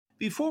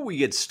Before we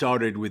get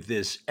started with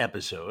this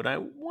episode, I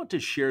want to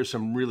share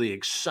some really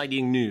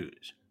exciting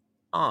news.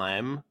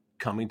 I'm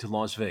coming to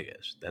Las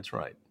Vegas. That's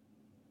right,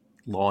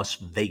 Las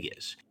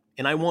Vegas.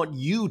 And I want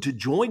you to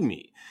join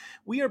me.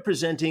 We are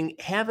presenting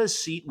Have a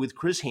Seat with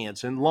Chris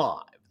Hansen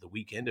live the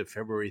weekend of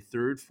February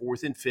 3rd,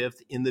 4th, and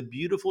 5th in the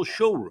beautiful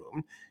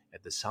showroom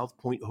at the South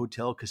Point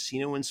Hotel,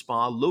 Casino, and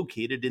Spa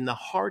located in the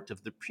heart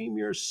of the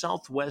premier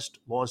Southwest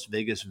Las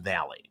Vegas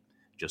Valley,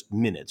 just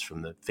minutes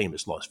from the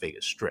famous Las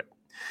Vegas Strip.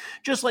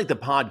 Just like the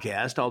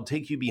podcast, I'll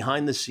take you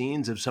behind the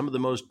scenes of some of the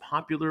most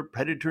popular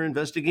predator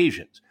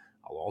investigations.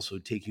 I'll also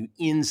take you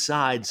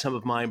inside some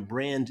of my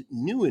brand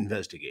new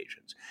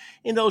investigations,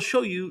 and I'll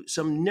show you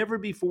some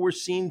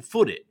never-before-seen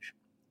footage.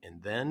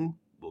 And then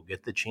we'll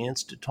get the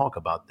chance to talk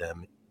about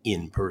them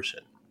in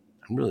person.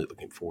 I'm really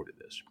looking forward to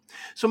this.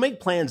 So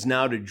make plans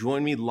now to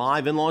join me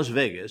live in Las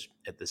Vegas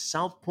at the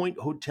South Point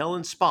Hotel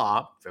and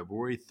Spa,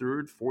 February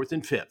 3rd, 4th,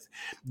 and 5th.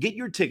 Get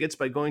your tickets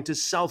by going to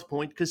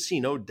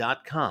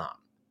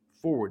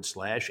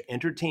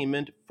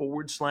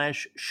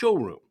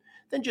southpointcasino.com/entertainment/showroom.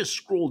 Then just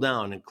scroll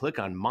down and click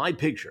on my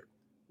picture.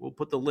 We'll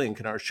put the link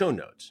in our show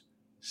notes.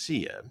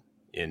 See ya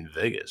in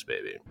Vegas,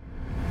 baby.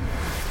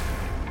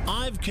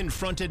 I've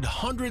confronted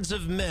hundreds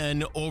of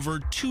men over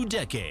 2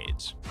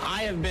 decades.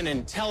 I have been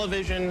in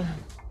television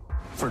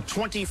for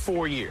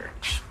 24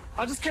 years.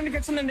 I just came to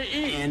get something to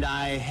eat. And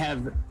I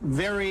have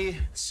very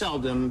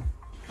seldom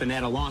been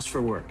at a loss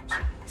for words.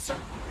 So,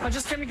 I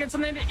just came to get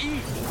something to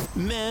eat.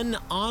 Men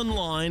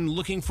online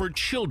looking for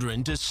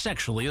children to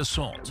sexually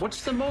assault.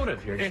 What's the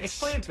motive here?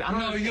 Explain it to me.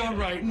 No, you're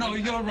right. No,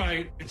 you're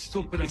right. It's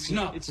stupid. It's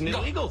an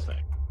illegal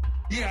thing.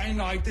 Yeah, I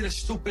know. I did a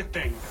stupid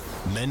thing.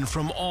 Men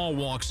from all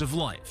walks of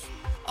life.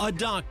 A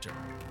doctor,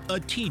 a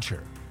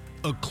teacher,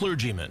 a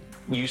clergyman.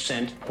 You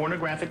sent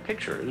pornographic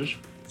pictures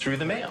through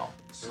the mail.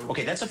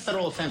 Okay, that's a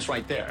federal offense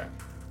right there.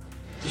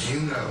 You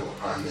know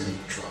I'm in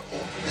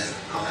trouble, and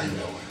I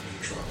know I'm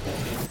in trouble.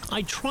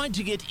 I tried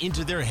to get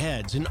into their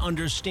heads and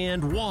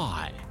understand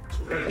why.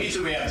 What kind of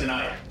pizza we have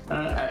tonight?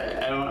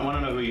 I want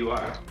to know who you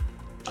are.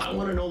 I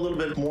want to know a little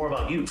bit more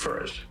about you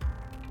first.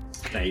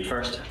 Can I eat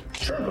first?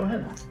 Sure, go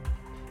ahead.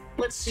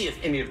 Let's see if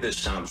any of this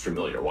sounds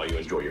familiar while you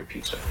enjoy your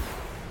pizza.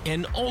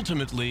 And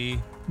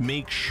ultimately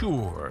make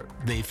sure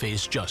they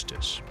face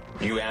justice.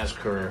 You ask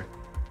her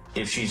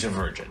if she's a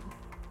virgin.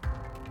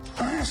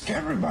 I ask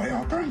everybody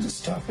all kinds of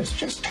stuff. It's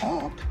just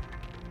talk.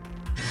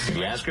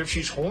 You ask her if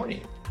she's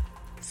horny.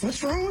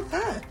 What's wrong with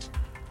that?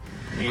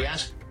 You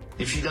ask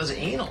if she does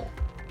anal.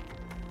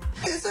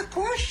 It's a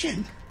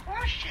question.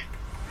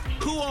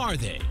 Who are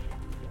they?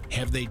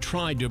 Have they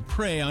tried to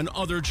prey on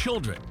other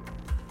children?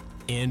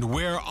 And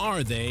where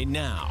are they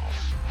now?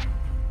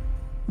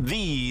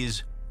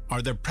 These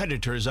are the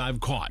predators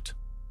I've caught.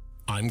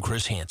 I'm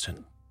Chris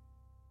Hansen.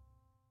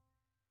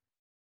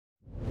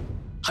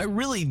 I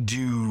really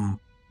do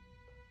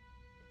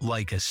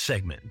like a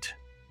segment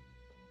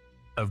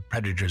of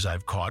Predators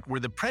I've Caught where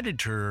the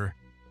predator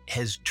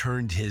has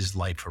turned his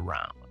life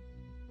around.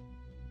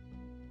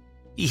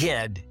 He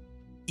had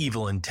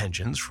evil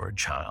intentions for a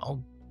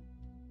child.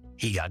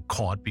 He got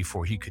caught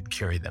before he could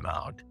carry them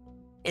out.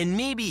 And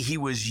maybe he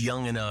was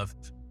young enough,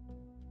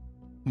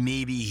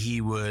 maybe he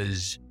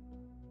was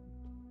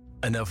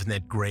enough in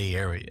that gray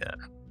area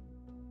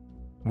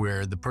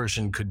where the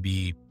person could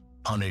be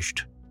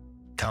punished,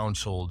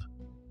 counseled,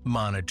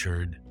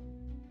 monitored.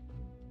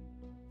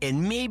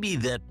 And maybe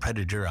that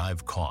predator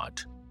I've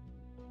caught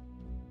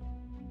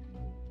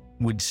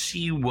would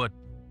see what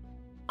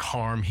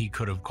harm he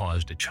could have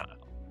caused a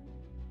child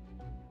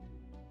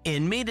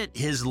and made it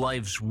his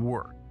life's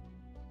work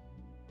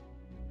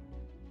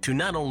to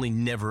not only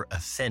never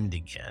offend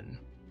again,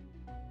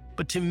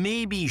 but to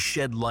maybe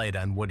shed light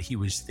on what he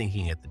was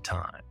thinking at the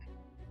time.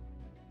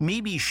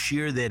 Maybe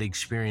share that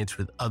experience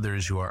with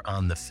others who are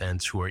on the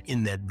fence, who are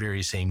in that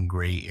very same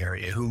gray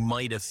area, who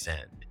might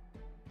offend,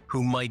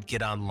 who might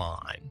get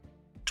online,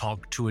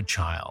 talk to a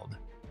child,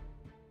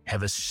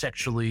 have a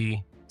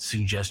sexually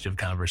suggestive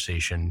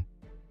conversation,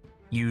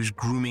 use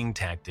grooming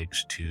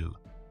tactics to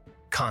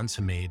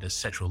consummate a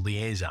sexual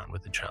liaison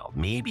with the child.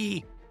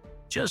 Maybe,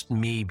 just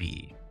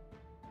maybe,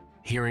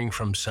 hearing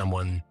from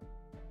someone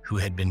who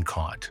had been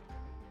caught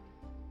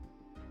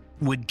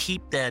would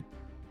keep that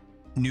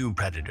new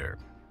predator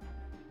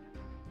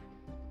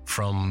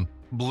from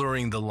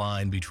blurring the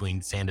line between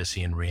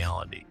fantasy and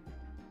reality.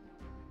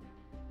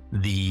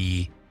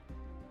 The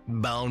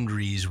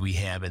boundaries we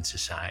have in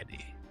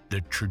society,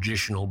 the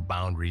traditional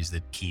boundaries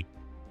that keep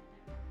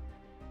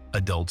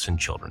adults and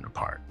children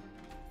apart.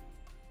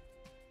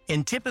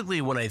 And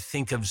typically when I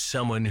think of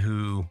someone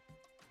who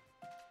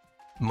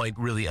might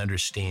really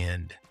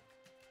understand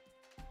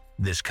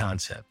this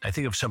concept, I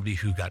think of somebody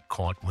who got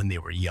caught when they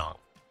were young,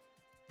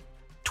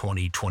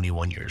 20,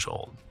 21 years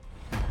old.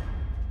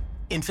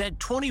 In fact,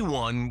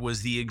 21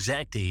 was the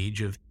exact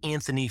age of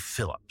Anthony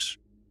Phillips,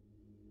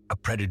 a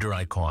predator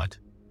I caught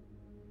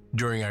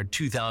during our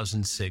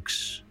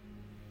 2006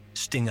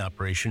 sting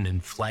operation in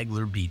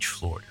Flagler Beach,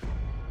 Florida.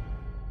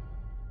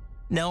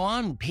 Now,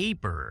 on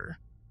paper,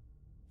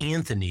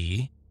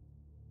 Anthony,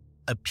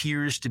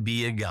 appears to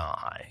be a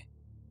guy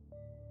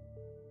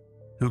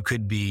who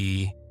could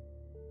be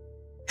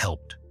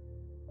helped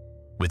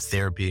with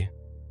therapy,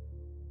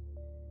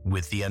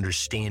 with the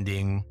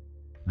understanding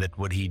that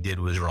what he did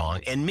was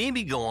wrong, and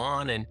maybe go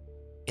on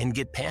and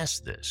get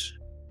past this.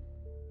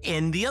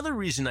 And the other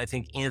reason I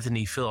think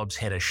Anthony Phillips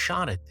had a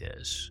shot at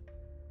this,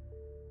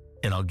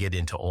 and I'll get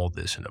into all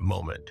this in a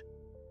moment,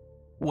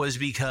 was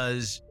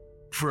because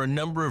for a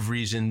number of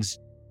reasons,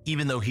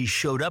 even though he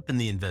showed up in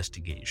the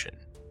investigation,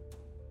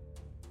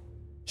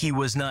 he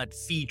was not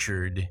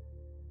featured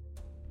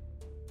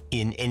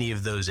in any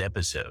of those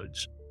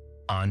episodes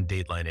on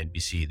Dateline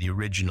NBC, the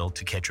original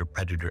To Catch a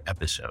Predator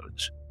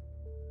episodes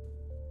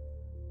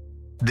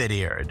that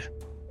aired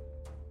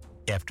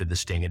after the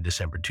sting in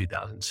December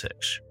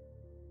 2006.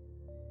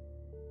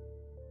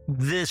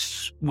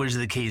 This was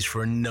the case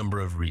for a number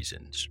of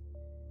reasons.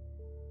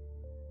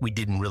 We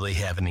didn't really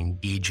have an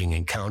engaging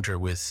encounter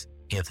with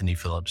Anthony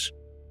Phillips.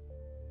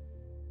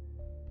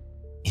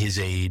 His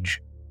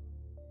age,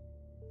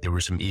 there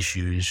were some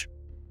issues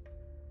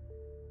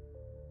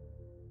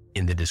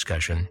in the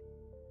discussion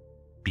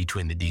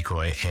between the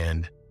decoy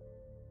and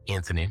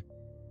Anthony.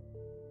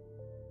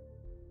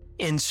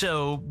 And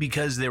so,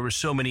 because there were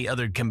so many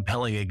other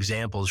compelling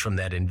examples from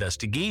that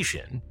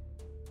investigation,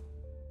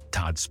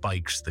 Todd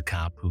Spikes, the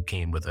cop who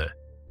came with a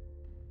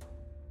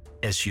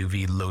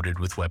SUV loaded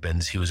with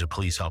weapons, he was a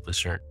police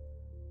officer.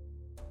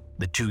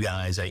 The two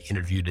guys I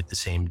interviewed at the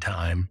same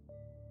time,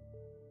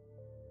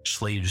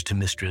 Slaves to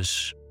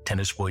Mistress,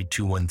 Tennis Boy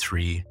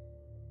 213,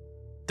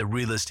 the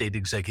real estate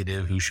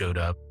executive who showed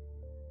up,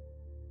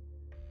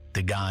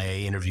 the guy I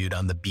interviewed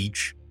on the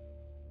beach,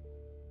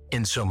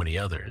 and so many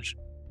others,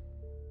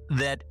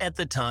 that at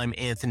the time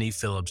Anthony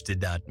Phillips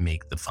did not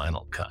make the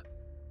final cut.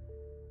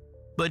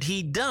 But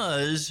he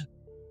does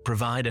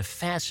provide a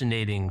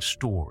fascinating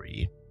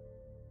story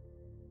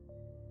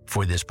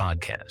for this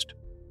podcast.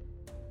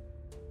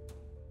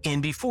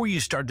 And before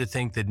you start to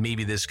think that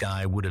maybe this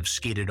guy would have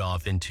skated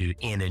off into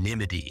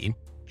anonymity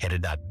had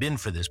it not been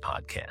for this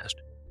podcast,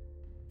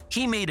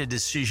 he made a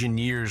decision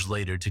years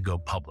later to go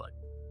public.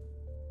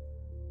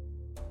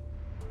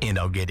 And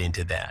I'll get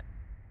into that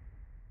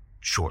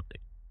shortly.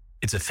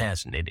 It's a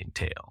fascinating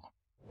tale.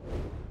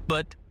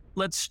 But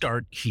let's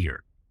start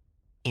here.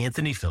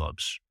 Anthony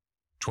Phillips,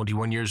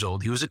 21 years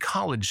old, he was a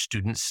college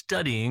student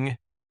studying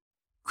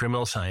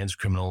criminal science,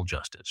 criminal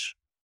justice.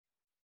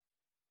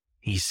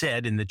 He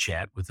said in the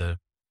chat with a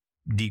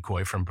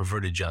decoy from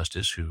Perverted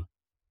Justice who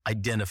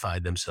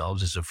identified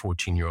themselves as a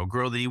 14-year-old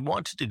girl that he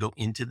wanted to go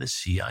into the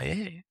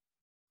CIA.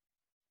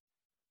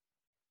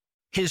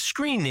 His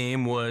screen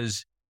name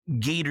was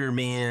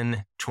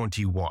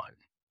Gatorman21,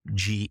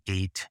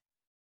 G8RMAN.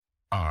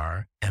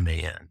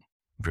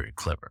 Very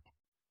clever.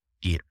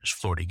 Gators,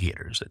 Florida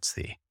Gators. That's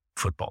the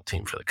football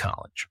team for the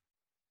college.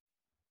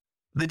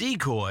 The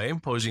decoy,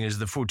 posing as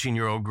the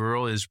 14-year-old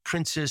girl, is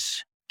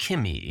Princess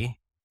Kimmy,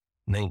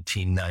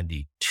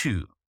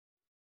 1992.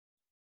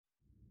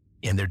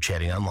 And they're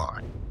chatting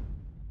online.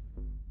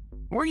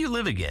 Where you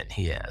live again,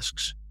 he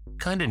asks.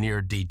 Kinda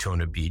near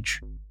Daytona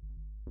Beach.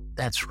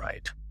 That's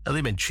right. Now,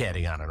 they've been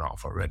chatting on and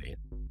off already.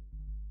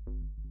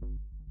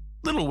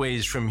 Little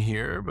ways from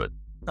here, but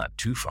not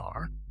too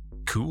far.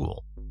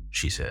 Cool,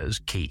 she says,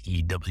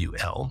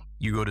 Kewl.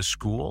 You go to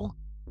school?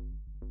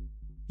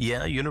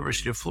 Yeah,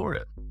 University of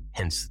Florida,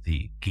 hence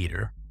the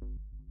Gator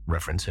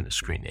reference in his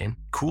screen name.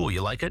 Cool,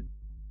 you like it?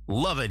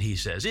 Love it, he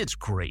says. It's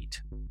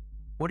great.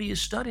 What are you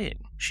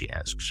studying? She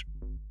asks.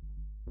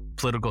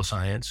 Political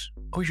science.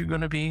 Oh, you're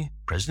going to be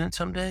president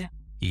someday?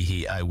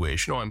 I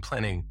wish. No, I'm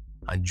planning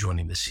on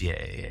joining the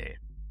CIA.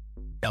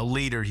 Now,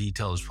 later he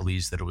tells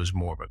police that it was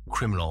more of a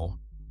criminal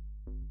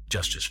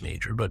justice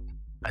major, but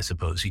I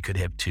suppose he could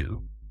have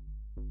two.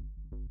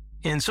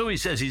 And so he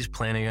says he's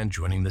planning on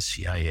joining the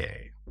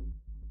CIA.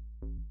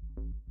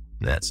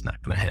 That's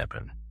not going to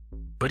happen.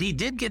 But he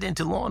did get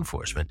into law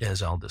enforcement,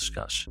 as I'll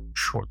discuss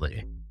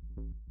shortly.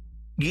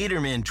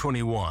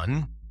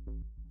 Gatorman21,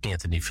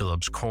 Anthony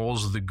Phillips,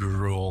 calls the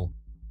girl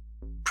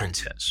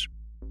Princess.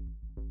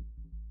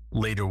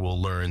 Later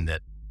we'll learn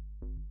that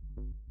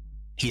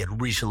he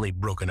had recently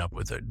broken up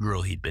with a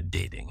girl he'd been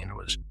dating and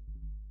was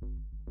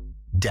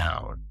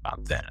down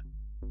about that.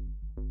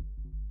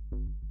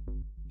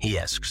 He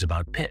asks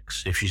about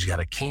pics, if she's got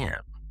a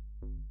cam.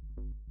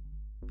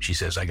 She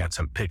says, I got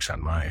some pics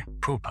on my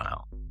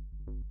profile.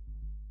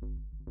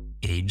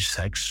 Age,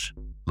 sex,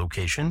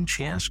 location,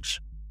 she asks.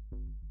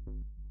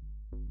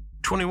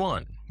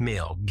 21,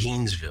 male,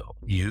 Gainesville.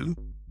 You?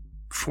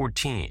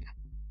 14,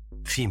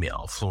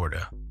 female,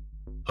 Florida.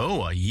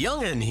 Oh, a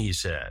young'un, he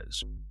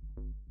says.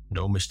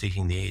 No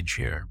mistaking the age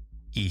here.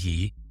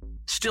 Hee.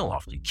 Still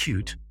awfully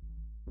cute.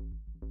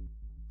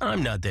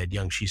 I'm not that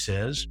young, she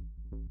says.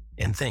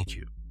 And thank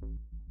you.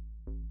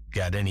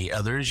 Got any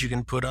others you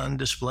can put on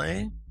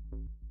display?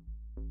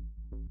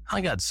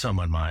 I got some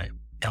on my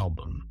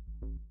album.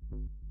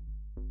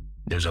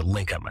 There's a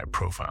link on my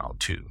profile,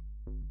 too.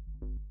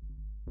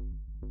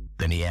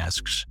 Then he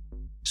asks,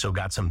 so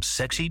got some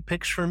sexy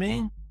pics for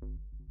me?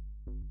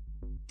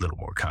 Little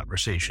more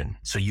conversation.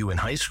 So you in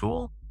high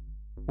school?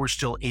 We're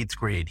still 8th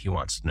grade, he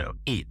wants to know.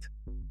 8th.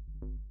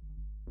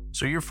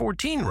 So you're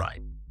 14,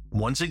 right?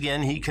 Once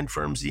again, he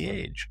confirms the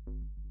age.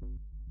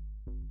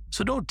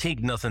 So don't take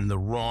nothing the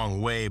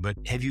wrong way, but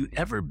have you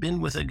ever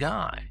been with a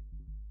guy?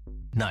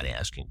 Not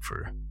asking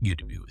for you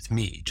to be with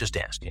me, just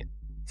asking.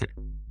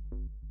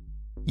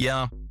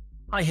 Yeah,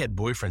 I had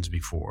boyfriends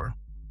before.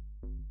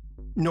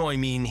 No, I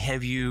mean,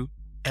 have you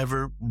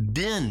ever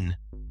been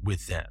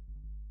with them?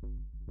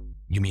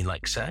 You mean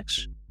like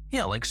sex?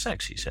 Yeah, like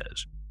sex, he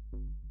says.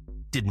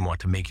 Didn't want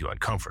to make you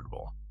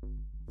uncomfortable.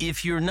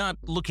 If you're not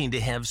looking to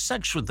have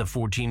sex with the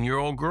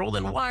 14-year-old girl,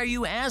 then why are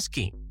you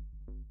asking?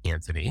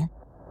 Anthony.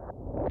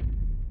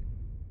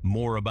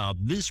 More about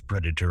this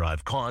predator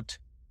I've caught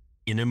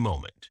in a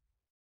moment.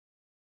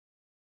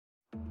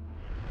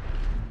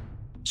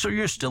 So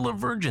you're still a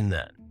virgin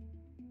then?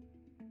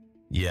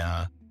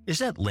 Yeah. Is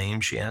that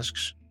lame, she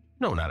asks.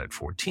 No, not at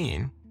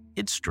 14.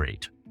 It's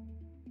straight.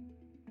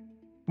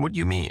 What do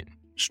you mean,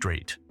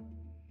 straight?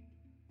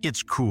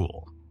 It's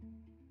cool.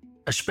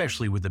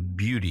 Especially with a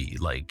beauty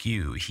like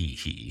you,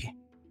 he.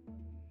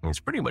 It's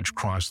pretty much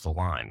crossed the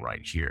line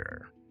right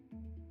here.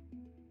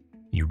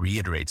 He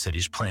reiterates that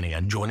he's planning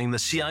on joining the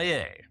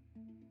CIA.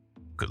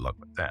 Good luck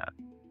with that.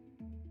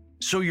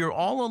 So you're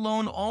all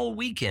alone all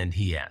weekend,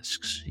 he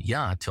asks.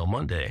 Yeah, till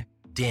Monday.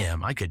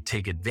 Damn, I could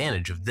take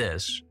advantage of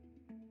this.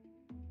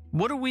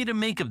 What are we to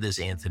make of this,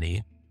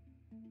 Anthony?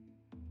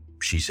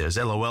 She says,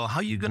 LOL, how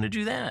you gonna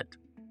do that?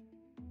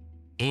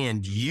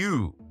 And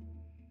you.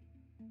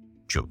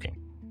 Joking.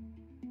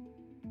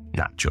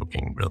 Not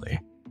joking, really.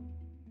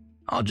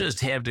 I'll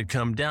just have to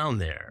come down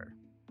there,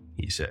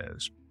 he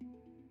says.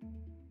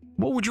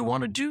 What would you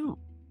want to do?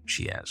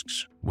 She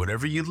asks.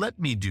 Whatever you let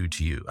me do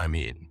to you, I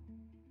mean.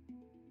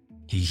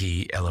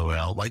 He,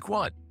 LOL, like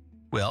what?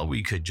 Well,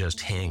 we could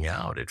just hang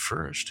out at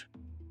first.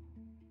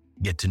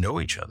 Get to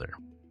know each other.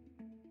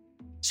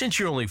 Since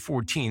you're only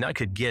 14, I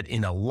could get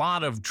in a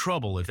lot of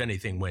trouble if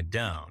anything went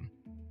down.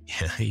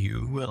 Yeah,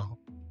 you will.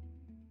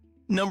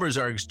 Numbers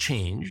are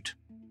exchanged.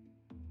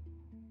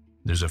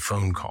 There's a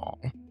phone call.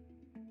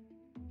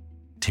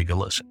 Take a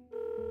listen.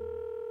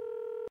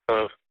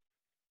 Hello.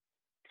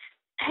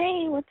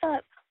 Hey, what's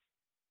up?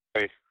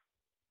 Hey.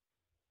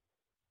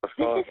 What's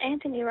This going on? is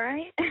Anthony,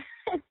 right?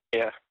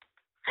 Yeah.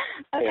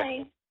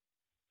 Okay.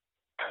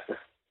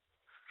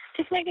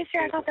 Just making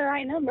sure I got the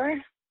right number.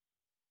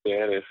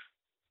 Yeah, it is.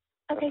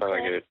 Okay, That's all I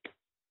good. get.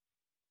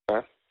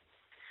 Huh?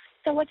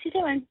 So what you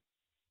doing?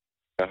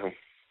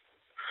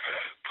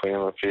 Playing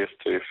on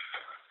PS2.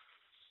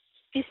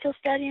 You still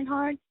studying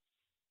hard?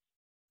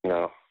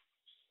 No.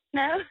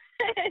 No?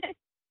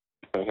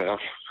 No.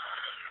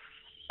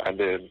 I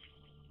did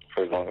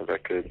for as long as I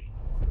could.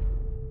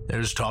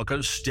 There's talk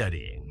of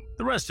studying.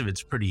 The rest of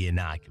it's pretty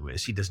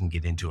innocuous. He doesn't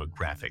get into a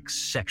graphic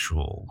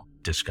sexual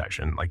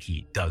discussion like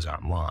he does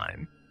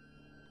online.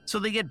 So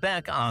they get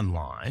back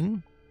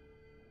online.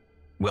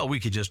 Well, we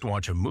could just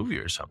watch a movie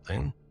or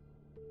something.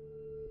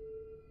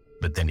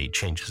 But then he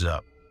changes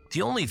up.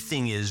 The only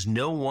thing is,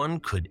 no one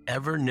could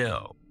ever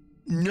know.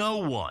 No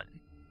one,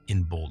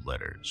 in bold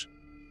letters.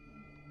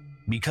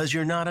 Because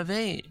you're not of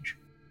age.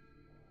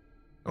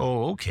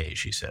 Oh, okay,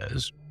 she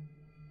says.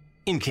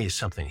 In case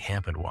something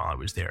happened while I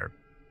was there,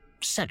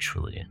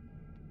 sexually.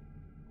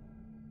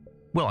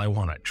 Well, I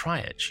want to try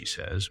it, she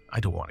says. I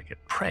don't want to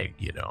get pregged,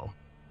 you know.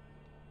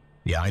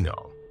 Yeah, I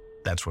know.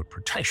 That's what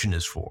protection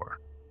is for.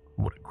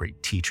 What a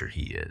great teacher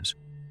he is.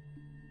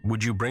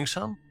 Would you bring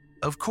some?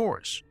 Of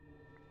course.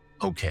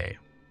 Okay,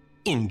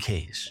 in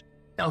case.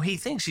 Now, he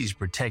thinks he's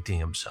protecting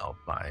himself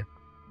by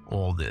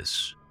all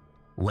this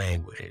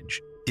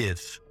language.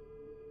 If,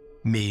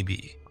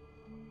 maybe,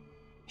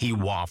 he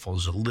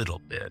waffles a little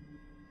bit.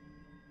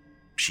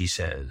 She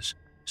says,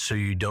 so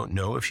you don't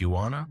know if you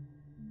wanna?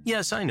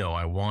 Yes, I know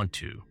I want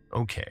to.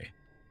 Okay.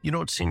 You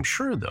don't seem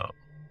sure, though.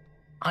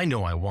 I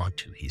know I want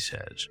to, he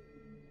says.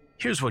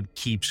 Here's what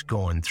keeps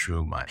going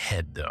through my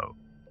head, though.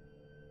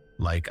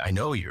 Like, I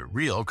know you're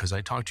real because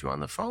I talked to you on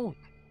the phone,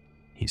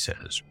 he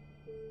says.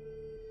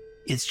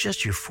 It's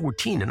just you're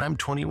 14 and I'm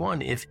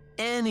 21. If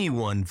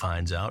anyone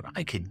finds out,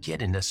 I could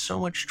get into so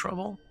much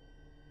trouble.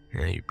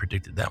 Yeah, you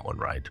predicted that one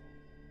right.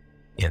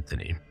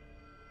 Anthony.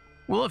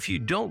 Well, if you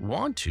don't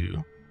want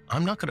to,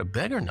 I'm not going to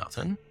beg or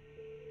nothing.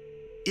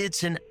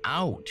 It's an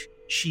out.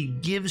 She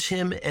gives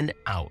him an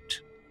out.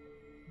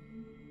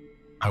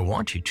 I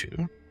want you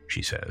to,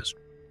 she says.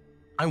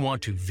 I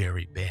want to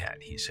very bad,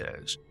 he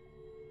says.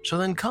 So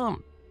then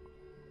come.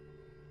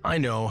 I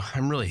know,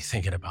 I'm really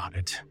thinking about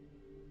it.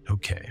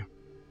 Okay.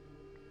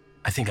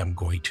 I think I'm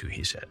going to,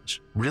 he says.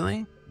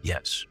 Really?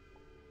 Yes.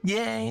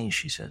 Yay,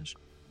 she says.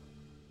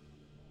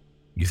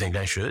 You think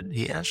I should?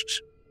 He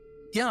asks.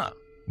 Yeah,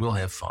 we'll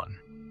have fun.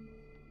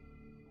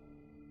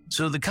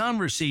 So the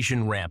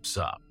conversation wraps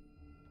up.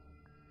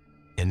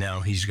 And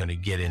now he's going to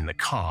get in the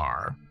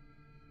car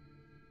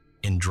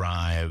and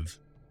drive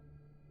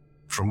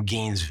from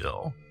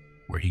Gainesville,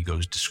 where he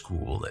goes to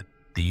school at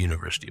the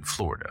University of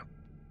Florida.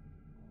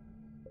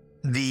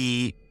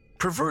 The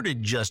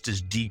perverted Justice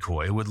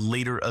Decoy would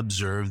later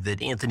observe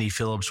that Anthony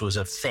Phillips was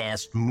a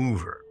fast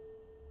mover.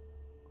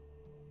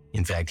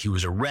 In fact, he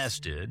was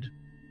arrested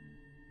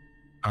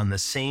on the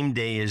same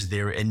day as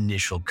their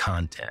initial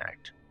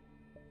contact.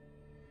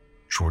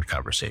 Short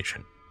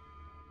conversation.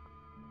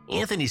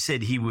 Anthony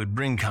said he would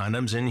bring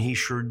condoms, and he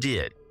sure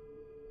did.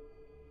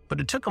 But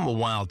it took him a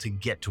while to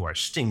get to our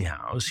sting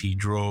house. He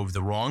drove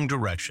the wrong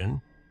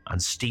direction on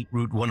State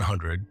Route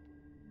 100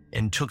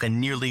 and took a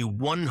nearly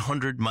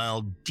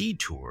 100-mile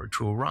detour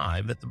to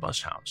arrive at the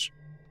bus house,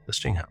 the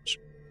sting house.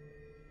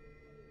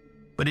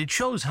 But it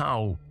shows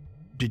how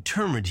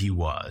determined he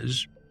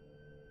was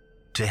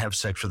to have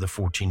sex with a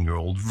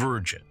 14-year-old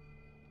virgin.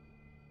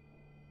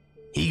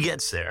 He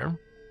gets there.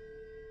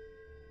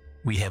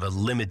 We have a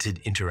limited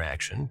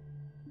interaction,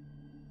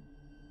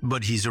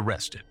 but he's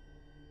arrested.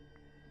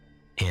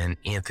 And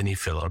Anthony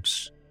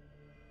Phillips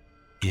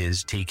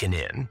is taken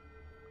in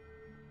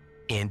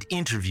and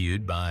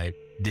interviewed by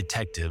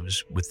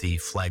detectives with the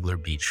Flagler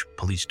Beach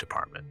Police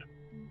Department.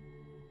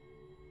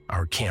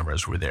 Our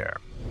cameras were there.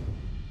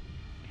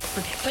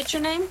 Okay, what's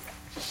your name?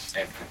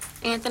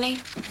 Anthony?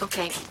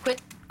 Okay,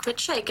 quit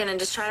shaking and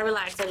just try to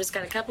relax. I just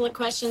got a couple of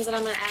questions that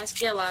I'm going to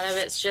ask you. A lot of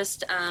it's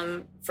just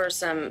for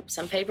some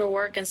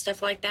paperwork and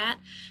stuff like that.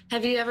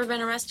 Have you ever been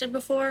arrested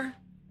before?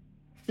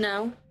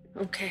 No?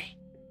 Okay.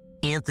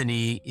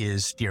 Anthony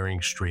is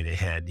staring straight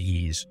ahead.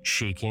 He's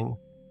shaking,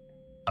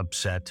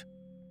 upset,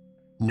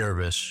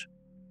 nervous,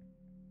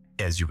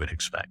 as you would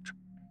expect.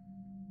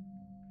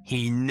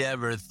 He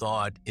never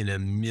thought in a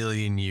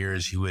million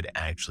years he would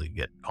actually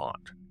get caught.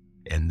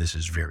 And this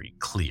is very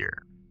clear.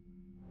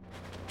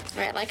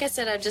 All right, like I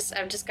said, I've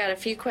just got a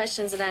few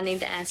questions that I need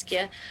to ask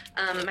you.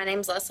 My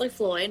name's Leslie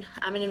Floyd.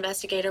 I'm an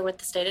investigator with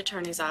the State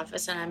Attorney's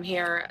Office, and I'm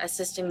here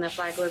assisting the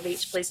Flagler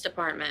Beach Police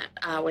Department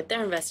with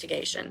their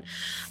investigation.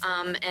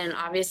 And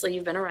obviously,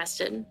 you've been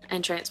arrested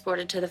and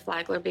transported to the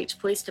Flagler Beach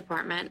Police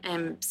Department.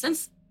 And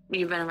since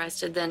you've been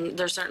arrested, then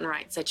there's certain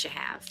rights that you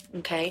have,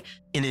 okay?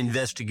 An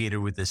investigator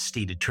with the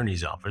State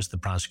Attorney's Office, the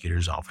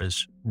prosecutor's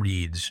office,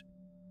 reads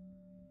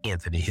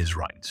Anthony his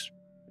rights.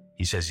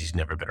 He says he's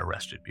never been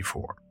arrested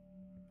before.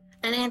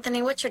 And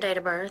Anthony, what's your date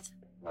of birth?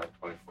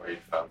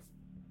 2485.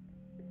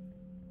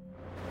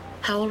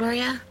 How old are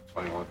you?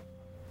 21.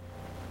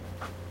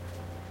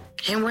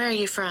 And where are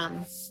you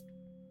from?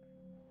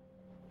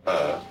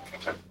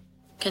 Kentucky.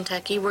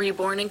 Kentucky. Were you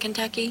born in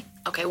Kentucky?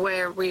 Okay,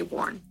 where were you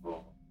born?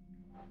 Cool.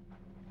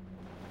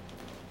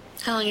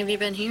 How long have you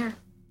been here?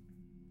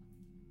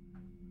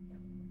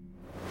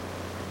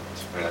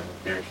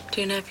 2.5 years.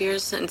 2.5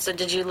 years. And so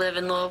did you live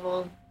in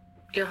Louisville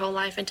your whole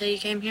life until you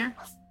came here?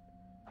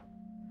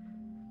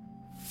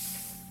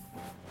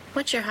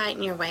 What's your height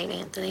and your weight,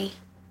 Anthony?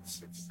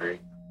 6'3".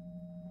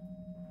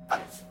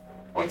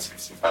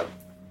 165.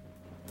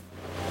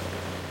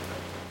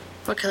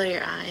 What color are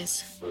your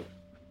eyes?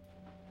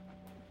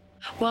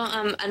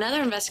 Well,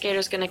 another investigator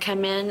is going to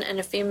come in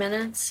a few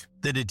minutes.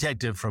 The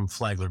detective from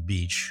Flagler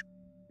Beach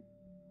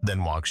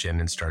then walks in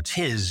and starts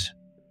his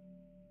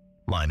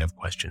line of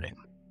questioning.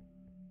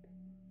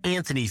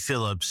 Anthony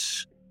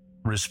Phillips'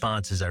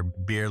 responses are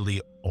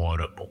barely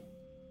audible.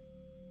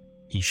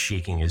 He's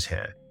shaking his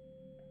head.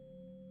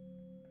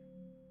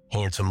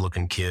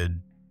 Handsome-looking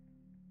kid,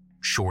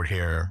 short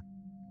hair,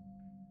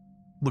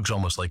 looks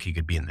almost like he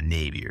could be in the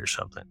Navy or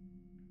something.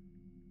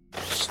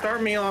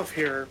 Start me off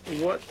here.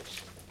 What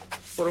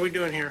are we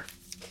doing here?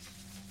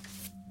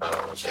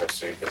 I'm trying to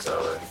see if it's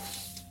already.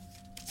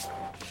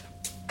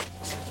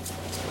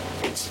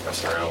 He's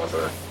messing around with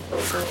a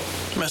little girl.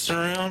 Messing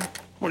around?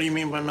 What do you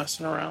mean by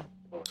messing around?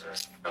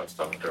 I was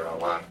talking to her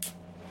online.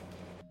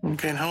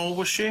 Okay, and how old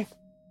was she?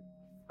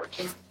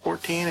 14.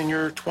 14, and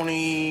you're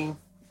 20,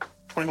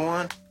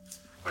 21?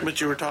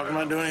 But you were talking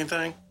about doing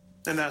anything?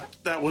 And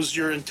that was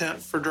your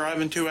intent for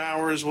driving 2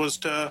 hours, was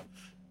to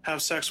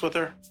have sex with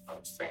her? I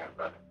was thinking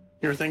about it.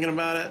 You were thinking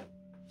about it?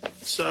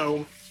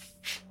 So,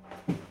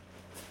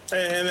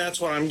 and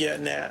that's what I'm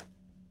getting at.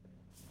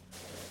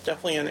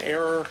 Definitely an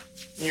error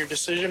in your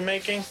decision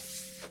making.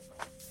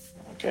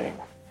 Okay.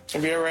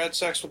 Have you ever had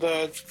sex with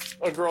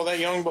a girl that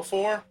young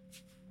before?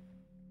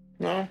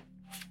 No?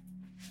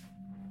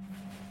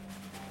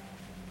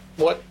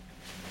 What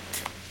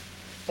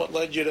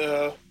led you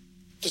to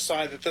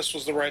decide that this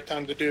was the right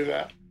time to do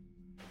that?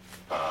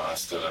 I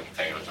still didn't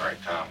think it was the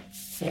right time.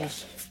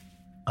 Yes.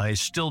 I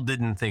still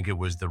didn't think it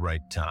was the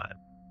right time.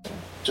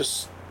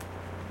 Just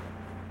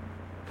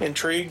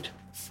intrigued?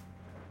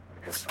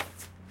 I guess so.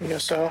 I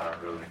guess so.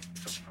 Not really.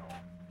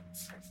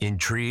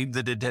 Intrigued,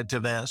 the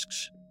detective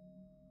asks.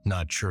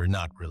 Not sure,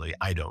 not really,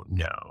 I don't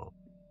know,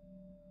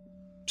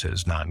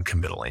 says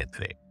non-committal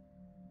Anthony.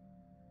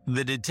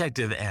 The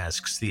detective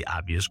asks the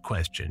obvious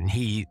question.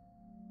 He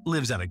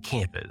lives on a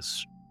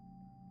campus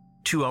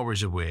 2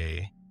 hours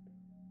away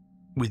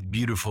with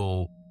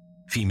beautiful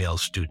female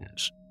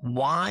students.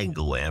 Why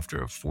go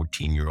after a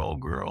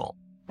 14-year-old girl?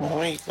 Well,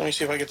 let me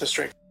see if I get this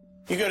straight.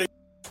 You go to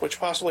which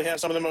possibly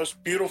has some of the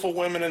most beautiful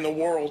women in the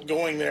world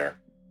going there,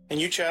 and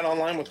you chat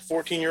online with a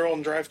 14-year-old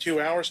and drive 2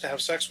 hours to have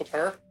sex with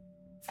her?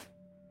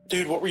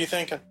 Dude, what were you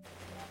thinking?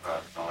 I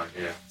have no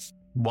idea.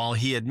 While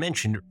he had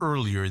mentioned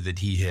earlier that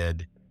he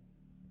had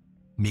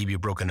maybe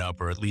broken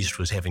up or at least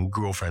was having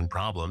girlfriend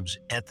problems,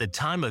 at the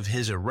time of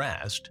his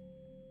arrest,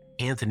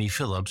 Anthony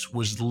Phillips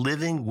was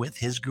living with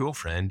his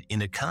girlfriend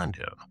in a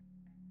condo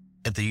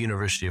at the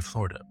University of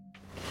Florida.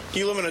 Do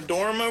you live in a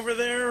dorm over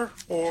there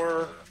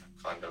or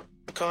Condo.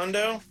 a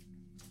condo?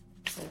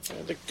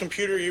 Okay. The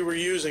computer you were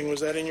using,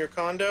 was that in your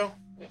condo?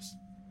 Yes.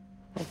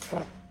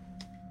 Okay.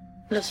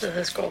 Lives with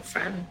his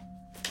girlfriend.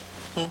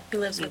 He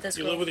lives with his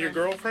You live with your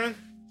girlfriend?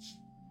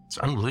 It's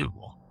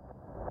unbelievable.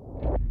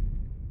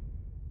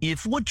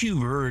 If what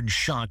you've heard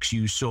shocks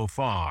you so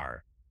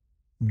far,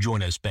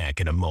 join us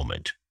back in a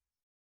moment.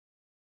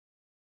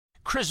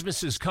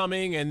 Christmas is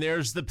coming, and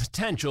there's the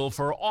potential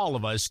for all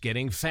of us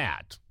getting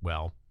fat.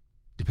 Well,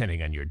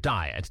 depending on your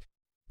diet.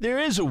 There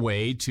is a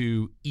way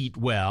to eat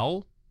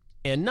well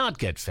and not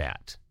get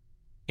fat.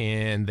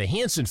 And the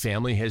Hansen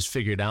family has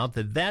figured out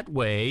that that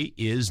way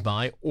is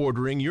by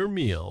ordering your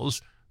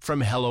meals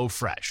from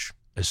HelloFresh,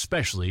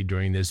 especially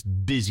during this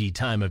busy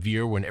time of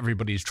year when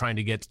everybody's trying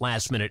to get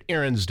last-minute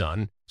errands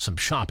done, some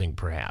shopping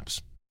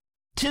perhaps.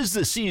 'Tis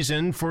the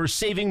season for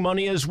saving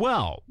money as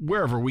well,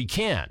 wherever we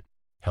can.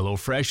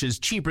 HelloFresh is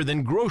cheaper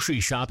than grocery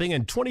shopping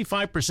and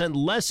 25%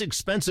 less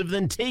expensive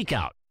than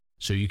takeout,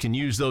 so you can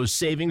use those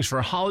savings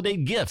for holiday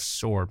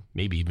gifts or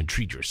maybe even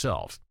treat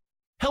yourself.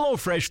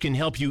 HelloFresh can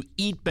help you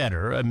eat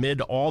better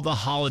amid all the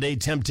holiday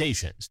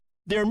temptations.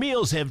 Their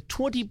meals have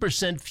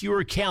 20%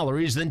 fewer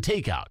calories than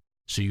takeout,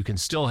 so you can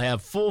still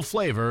have full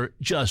flavor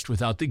just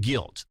without the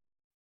guilt.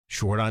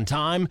 Short on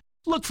time?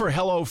 Look for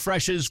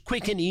HelloFresh's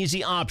quick and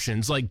easy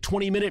options like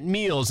 20-minute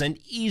meals and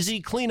easy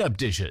cleanup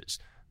dishes.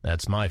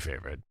 That's my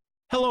favorite.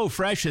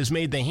 HelloFresh has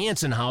made the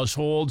Hansen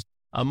household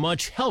a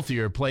much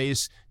healthier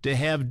place to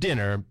have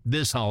dinner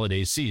this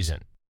holiday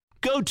season.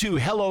 Go to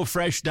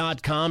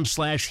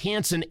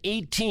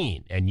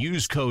HelloFresh.com/Hansen18 and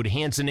use code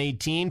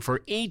Hansen18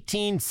 for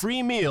 18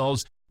 free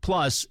meals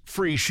plus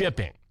free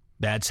shipping.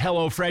 That's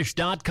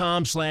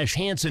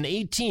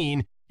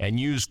HelloFresh.com/Hansen18 and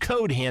use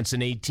code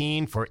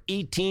Hansen18 for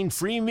 18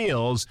 free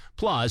meals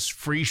plus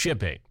free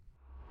shipping.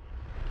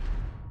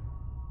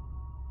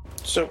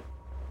 So,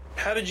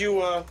 how did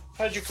you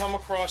come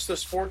across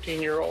this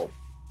 14-year-old?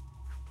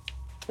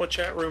 What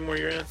chat room were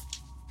you in?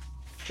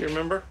 Do you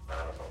remember?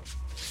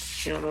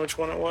 You don't know which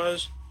one it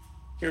was?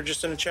 You were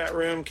just in a chat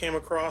room, came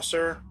across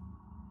her?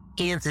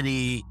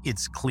 Anthony,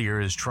 it's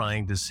clear, is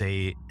trying to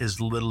say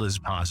as little as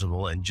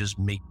possible and just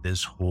make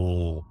this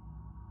whole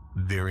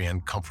very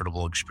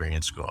uncomfortable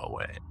experience go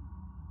away.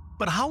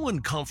 But how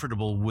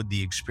uncomfortable would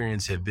the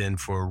experience have been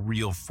for a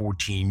real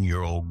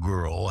 14-year-old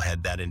girl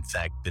had that in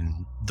fact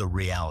been the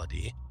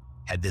reality,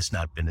 had this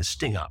not been a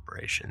sting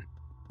operation?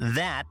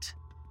 That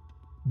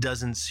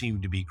doesn't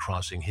seem to be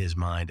crossing his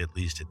mind, at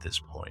least at this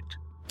point.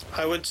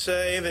 I would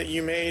say that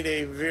you made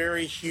a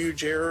very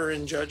huge error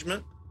in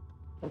judgment,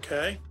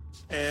 okay?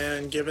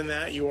 And given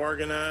that, you are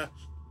going to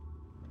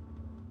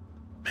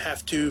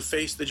have to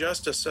face the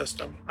justice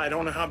system. I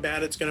don't know how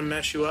bad it's going to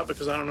mess you up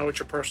because I don't know what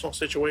your personal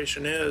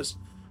situation is.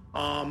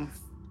 I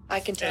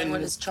can tell you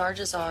what his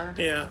charges are.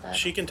 Yeah,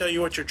 she can tell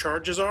you what your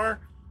charges are.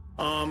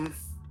 And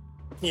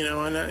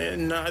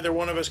neither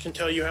one of us can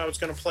tell you how it's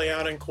going to play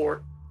out in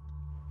court.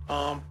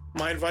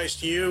 My advice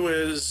to you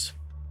is,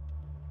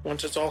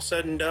 once it's all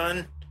said and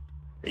done,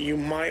 you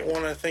might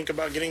want to think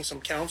about getting some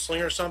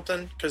counseling or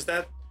something, because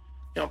that,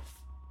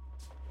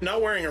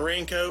 not wearing a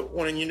raincoat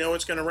when you know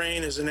it's going to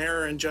rain is an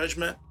error in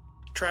judgment.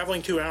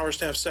 Traveling 2 hours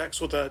to have sex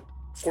with a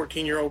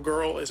 14-year-old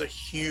girl is a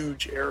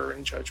huge error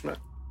in judgment.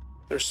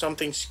 There's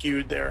something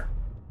skewed there.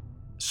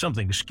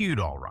 Something skewed,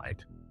 all right.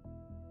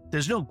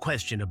 There's no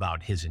question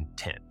about his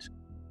intent.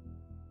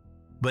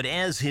 But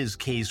as his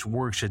case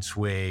works its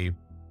way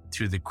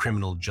through the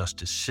criminal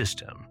justice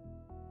system,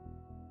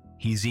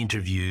 he's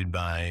interviewed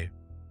by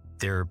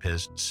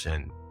therapists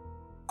and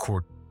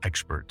court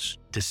experts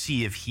to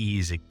see if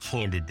he's a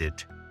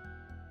candidate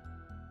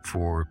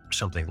for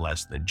something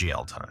less than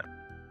jail time.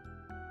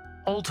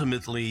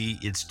 Ultimately,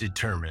 it's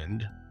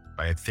determined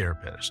by a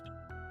therapist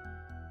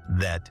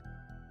that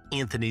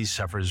Anthony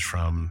suffers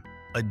from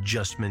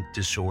adjustment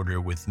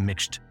disorder with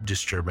mixed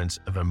disturbance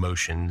of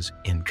emotions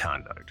and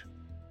conduct.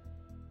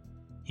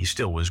 He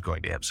still was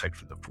going to have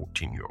sex with a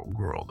 14-year-old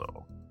girl,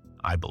 though,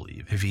 I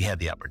believe, if he had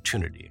the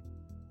opportunity.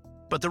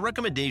 But the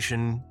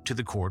recommendation to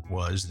the court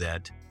was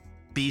that,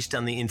 based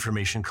on the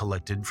information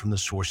collected from the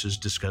sources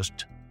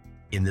discussed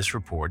in this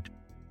report,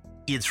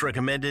 it's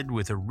recommended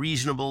with a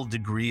reasonable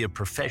degree of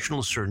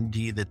professional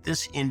certainty that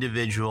this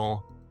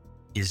individual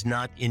is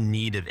not in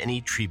need of any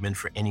treatment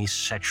for any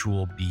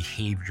sexual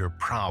behavior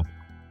problem.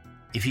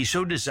 If he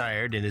so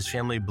desired and his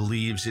family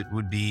believes it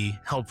would be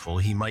helpful,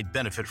 he might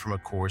benefit from a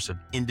course of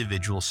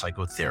individual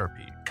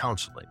psychotherapy,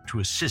 counseling, to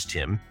assist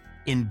him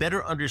in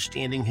better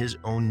understanding his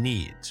own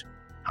needs,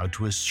 how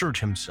to assert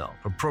himself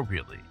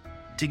appropriately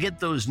to get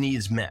those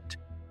needs met,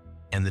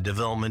 and the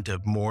development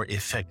of more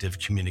effective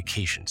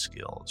communication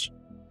skills.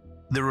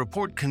 The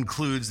report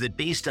concludes that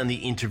based on the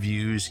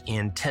interviews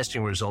and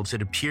testing results,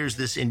 it appears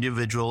this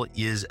individual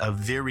is a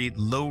very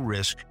low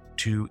risk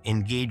to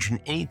engage in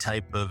any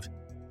type of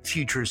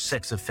future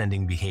sex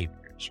offending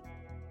behaviors.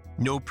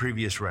 No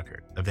previous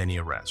record of any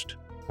arrest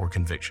or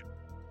conviction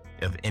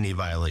of any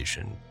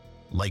violation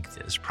like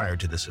this prior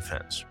to this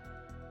offense.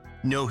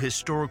 No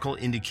historical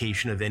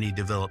indication of any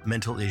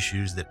developmental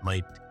issues that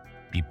might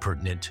be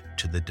pertinent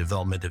to the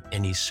development of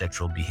any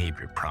sexual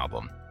behavior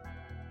problem.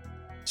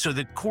 So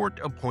the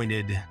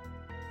court-appointed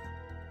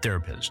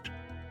therapist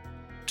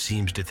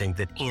seems to think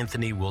that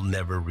Anthony will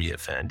never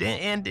reoffend.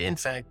 And in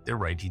fact, they're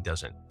right, he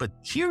doesn't. But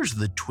here's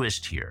the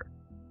twist here.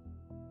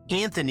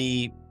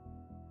 Anthony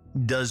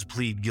does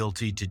plead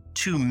guilty to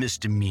 2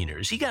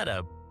 misdemeanors. He got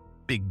a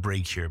big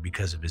break here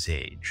because of his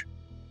age.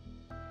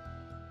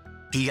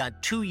 He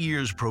got 2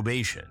 years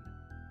probation.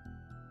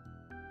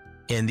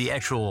 And the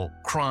actual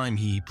crime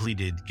he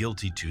pleaded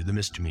guilty to, the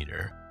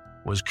misdemeanor,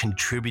 was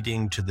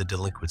contributing to the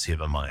delinquency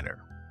of a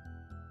minor.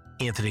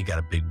 Anthony got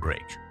a big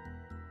break.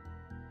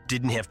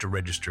 Didn't have to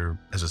register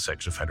as a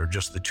sex offender,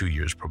 just the 2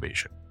 years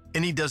probation.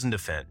 And he doesn't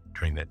offend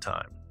during that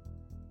time.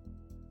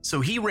 So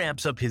he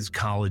wraps up his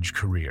college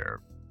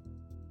career.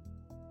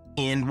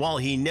 And while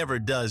he never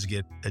does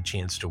get a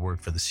chance to work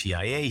for the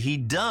CIA, he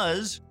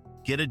does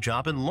get a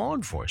job in law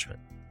enforcement.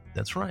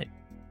 That's right.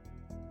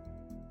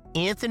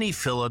 Anthony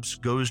Phillips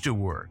goes to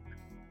work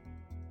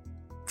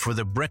for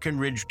the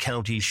Breckinridge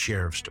County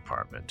Sheriff's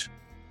Department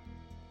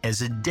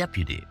as a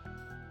deputy.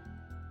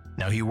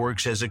 Now, he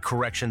works as a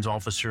corrections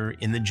officer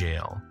in the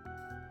jail,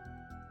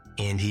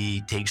 and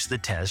he takes the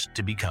test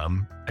to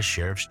become a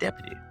sheriff's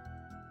deputy.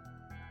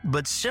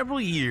 But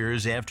several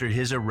years after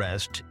his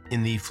arrest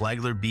in the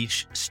Flagler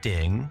Beach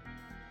sting,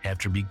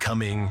 after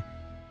becoming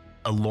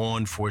a law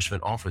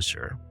enforcement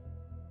officer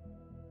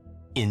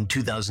in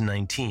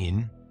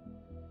 2019,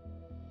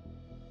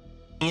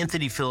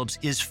 Anthony Phillips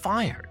is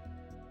fired.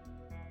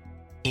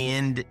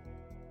 And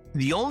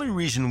the only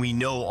reason we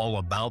know all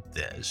about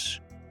this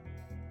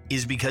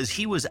is because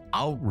he was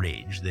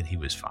outraged that he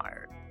was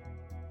fired.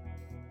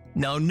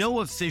 Now,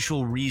 no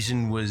official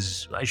reason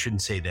was, I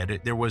shouldn't say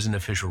that, there was an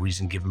official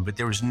reason given, but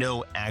there was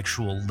no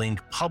actual link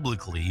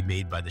publicly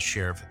made by the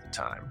sheriff at the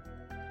time,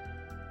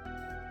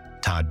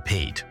 Todd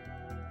Pate,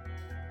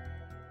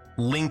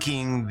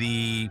 linking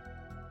the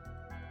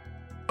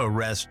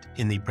arrest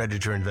in the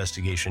Predator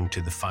investigation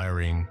to the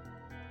firing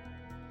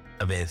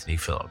of Anthony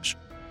Phillips.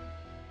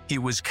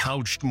 It was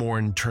couched more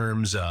in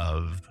terms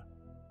of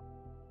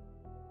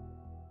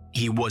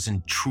he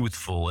wasn't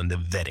truthful in the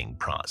vetting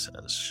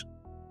process.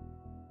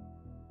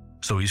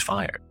 So he's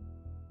fired.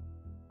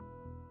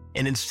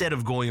 And instead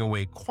of going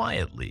away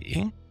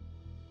quietly,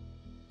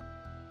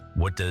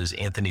 what does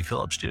Anthony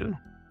Phillips do?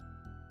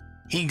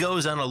 He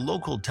goes on a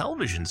local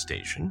television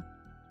station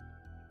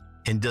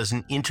and does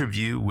an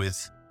interview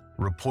with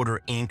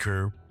reporter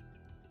anchor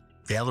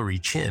Valerie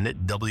Chin at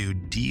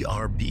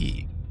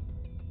WDRB.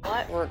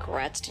 What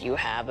regrets do you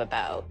have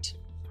about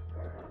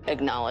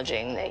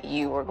acknowledging that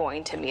you were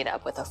going to meet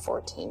up with a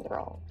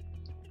 14-year-old?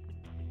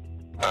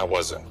 I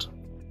wasn't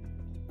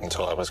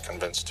until I was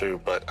convinced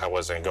to, but I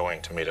wasn't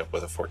going to meet up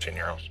with a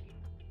 14-year-old.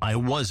 I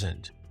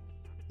wasn't.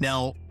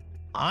 Now,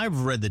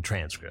 I've read the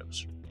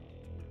transcripts.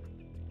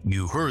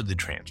 You heard the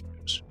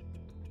transcripts.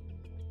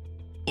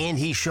 And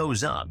he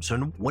shows up. So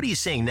what he's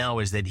saying now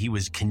is that he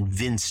was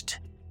convinced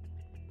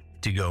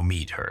to go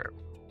meet her.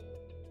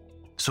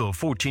 So a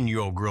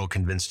 14-year-old girl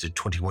convinced a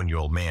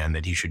 21-year-old man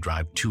that he should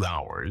drive 2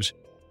 hours.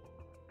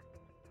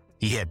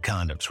 He had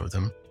condoms with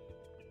him.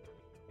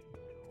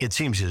 It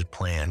seems his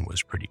plan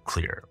was pretty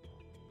clear.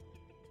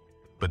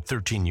 But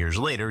 13 years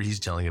later, he's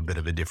telling a bit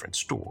of a different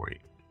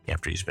story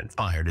after he's been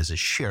fired as a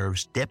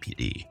sheriff's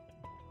deputy.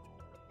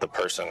 The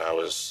person I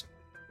was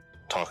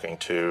talking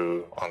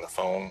to on the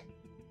phone,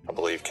 I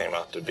believe, came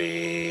out to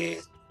be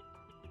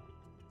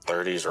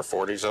 30s or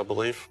 40s, I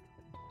believe,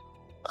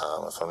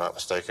 if I'm not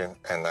mistaken.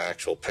 And the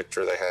actual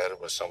picture they had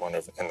was someone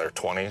in their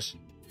 20s.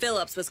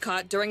 Phillips was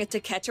caught during a To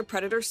Catch a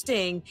Predator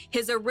sting.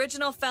 His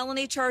original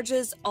felony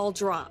charges all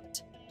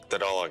dropped.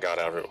 That all I got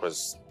out of it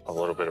was a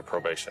little bit of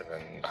probation,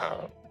 and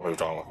I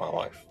moved on with my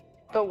life.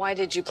 But why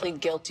did you plead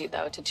guilty,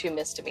 though, to 2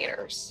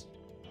 misdemeanors?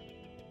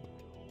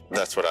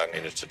 That's what I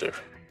needed to do.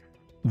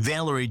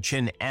 Valerie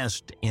Chin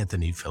asked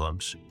Anthony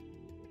Phillips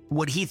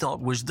what he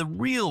thought was the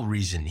real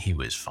reason he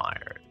was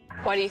fired.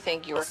 Why do you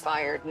think you were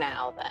fired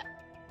now, then?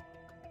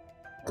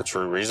 The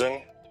true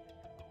reason,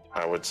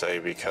 I would say,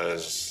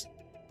 because,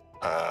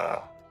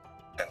 and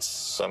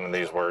some of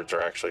these words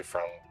are actually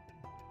from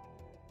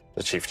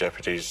the chief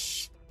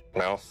deputy's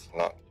mouth,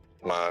 not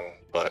mine,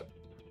 but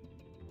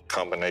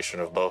combination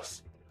of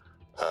both,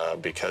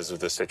 because of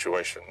the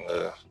situation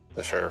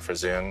the sheriff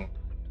is in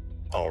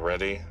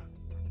already,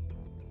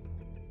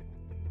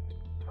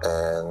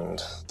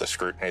 and the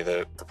scrutiny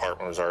that the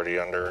department was already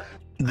under.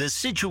 The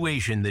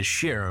situation the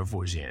sheriff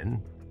was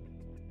in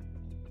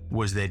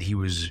was that he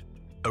was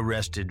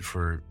arrested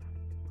for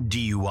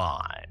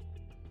DUI,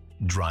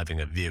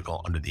 driving a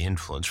vehicle under the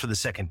influence, for the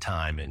second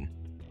time in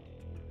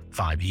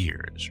 5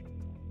 years.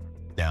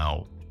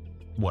 Now,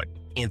 what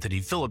Anthony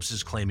Phillips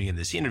is claiming in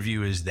this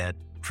interview is that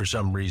for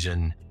some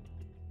reason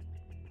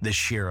the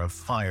sheriff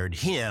fired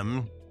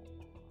him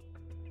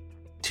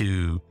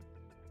to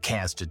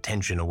cast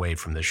attention away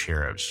from the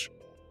sheriff's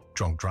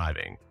drunk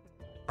driving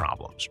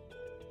problems.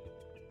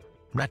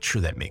 I'm not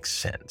sure that makes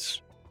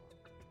sense.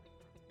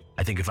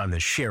 I think if I'm the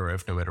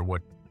sheriff, no matter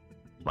what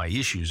my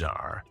issues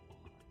are,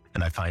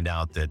 and I find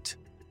out that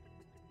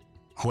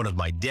one of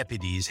my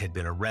deputies had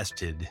been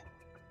arrested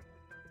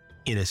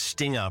in a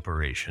sting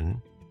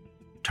operation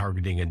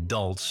targeting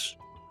adults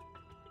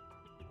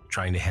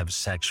trying to have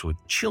sex with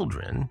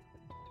children,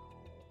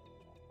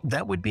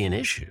 that would be an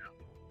issue.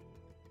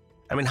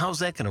 I mean, how's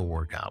that going to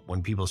work out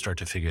when people start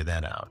to figure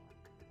that out?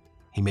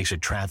 He makes a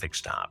traffic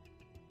stop.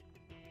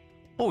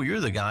 Oh, you're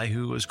the guy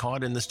who was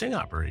caught in the sting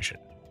operation.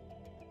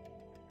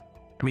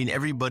 I mean,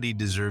 everybody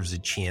deserves a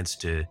chance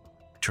to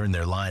turn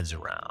their lives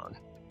around.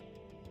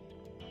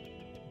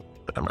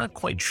 But I'm not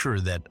quite sure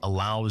that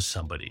allows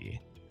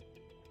somebody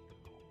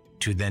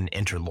to then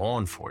enter law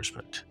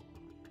enforcement.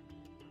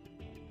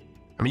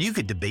 I mean, you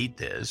could debate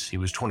this. He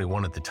was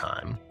 21 at the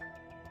time.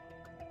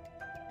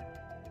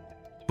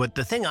 But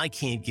the thing I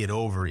can't get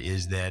over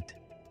is that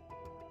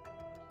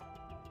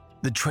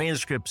the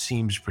transcript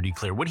seems pretty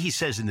clear. What he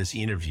says in this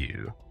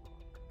interview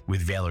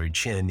with Valerie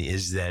Chin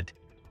is that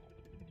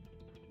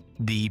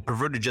the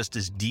perverted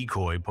justice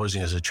decoy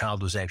posing as a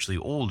child was actually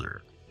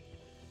older.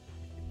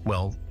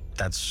 Well,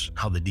 that's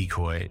how the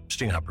decoy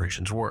sting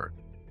operations work.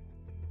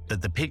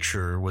 That the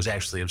picture was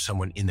actually of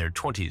someone in their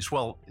 20s.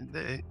 Well,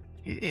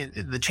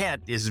 the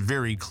chat is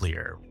very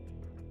clear.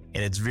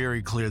 And it's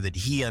very clear that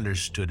he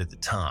understood at the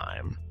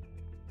time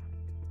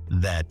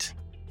that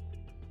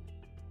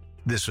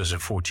this was a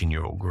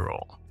 14-year-old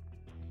girl.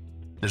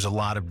 There's a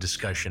lot of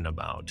discussion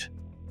about,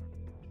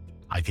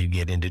 I could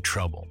get into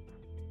trouble.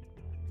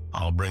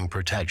 I'll bring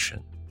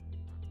protection.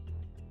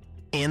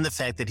 And the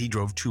fact that he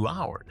drove 2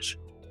 hours.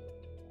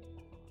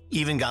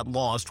 Even got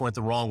lost, went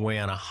the wrong way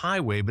on a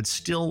highway, but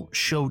still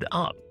showed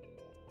up.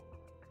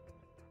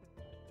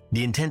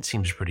 The intent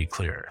seems pretty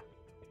clear.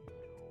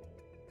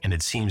 And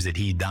it seems that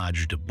he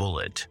dodged a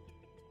bullet,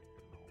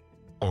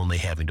 only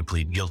having to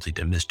plead guilty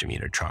to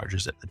misdemeanor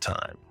charges at the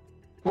time.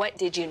 What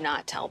did you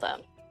not tell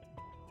them?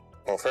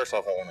 Well, first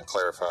off, I want to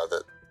clarify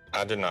that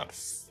I did not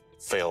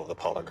fail the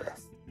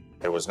polygraph.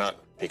 It was not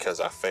because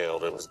I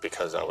failed, it was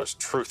because I was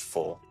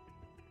truthful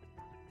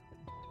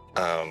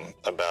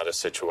about a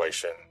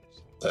situation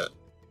that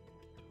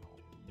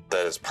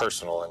is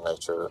personal in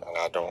nature, and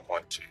I don't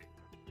want to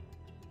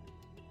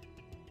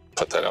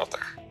put that out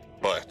there.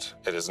 But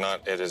it is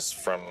not, it is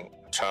from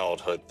a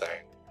childhood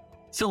thing.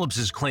 Phillips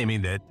is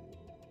claiming that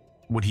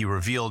what he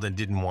revealed and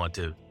didn't want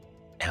to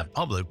have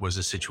public was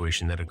a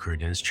situation that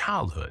occurred in his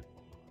childhood.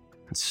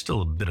 It's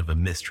still a bit of a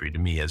mystery to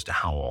me as to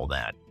how all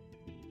that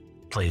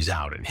plays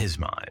out in his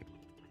mind.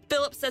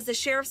 Phillips says the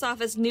sheriff's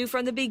office knew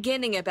from the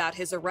beginning about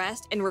his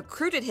arrest and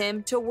recruited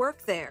him to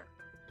work there.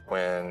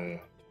 When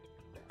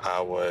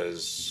I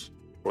was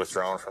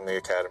withdrawn from the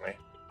academy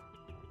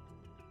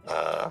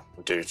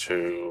due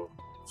to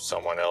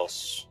someone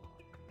else,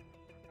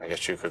 I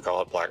guess you could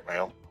call it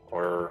blackmail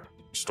or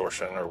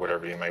extortion or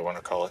whatever you may want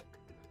to call it,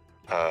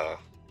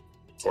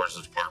 towards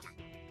the department.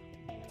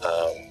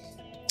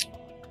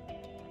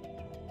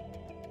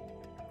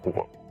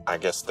 I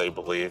guess they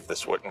believed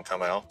this wouldn't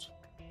come out.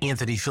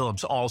 Anthony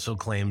Phillips also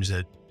claims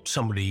that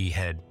somebody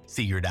had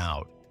figured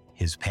out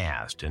his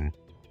past and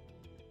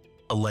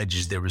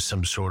alleges there was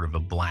some sort of a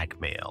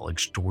blackmail,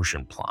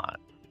 extortion plot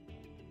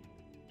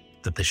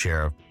that the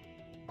sheriff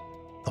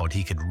thought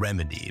he could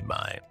remedy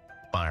by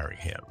firing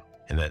him,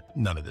 and that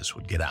none of this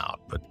would get out,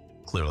 but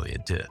clearly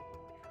it did.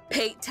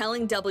 Pate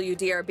telling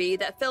WDRB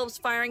that Phillips'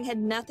 firing had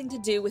nothing to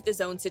do with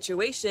his own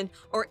situation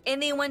or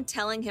anyone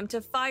telling him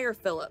to fire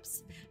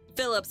Phillips.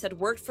 Phillips had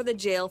worked for the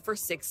jail for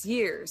 6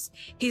 years.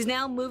 He's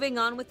now moving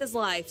on with his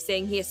life,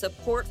 saying he has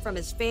support from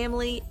his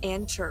family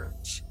and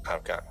church.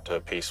 I've gotten to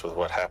peace with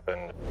what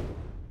happened.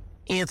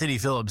 Anthony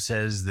Phillips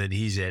says that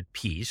he's at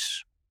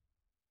peace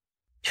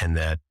and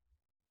that,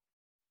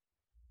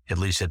 at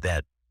least at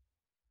that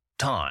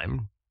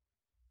time,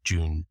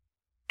 June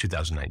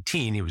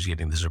 2019, he was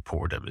getting the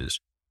support of his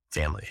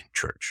family and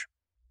church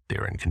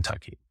there in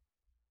Kentucky.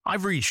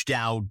 I've reached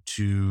out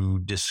to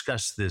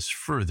discuss this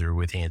further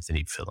with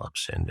Anthony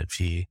Phillips, and if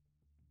he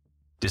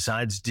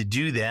decides to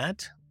do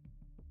that,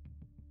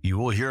 you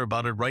will hear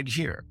about it right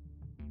here.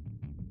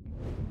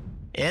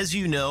 As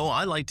you know,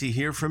 I like to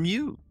hear from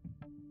you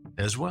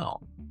as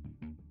well.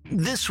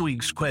 This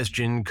week's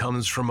question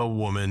comes from a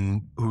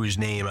woman whose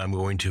name I'm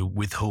going to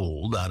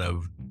withhold out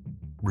of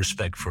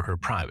respect for her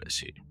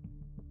privacy.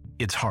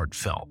 It's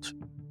heartfelt.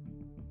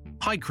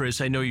 Hi, Chris.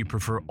 I know you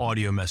prefer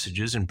audio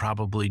messages and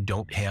probably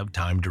don't have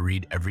time to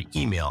read every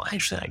email.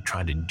 Actually, I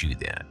try to do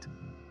that.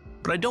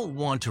 But I don't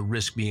want to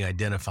risk being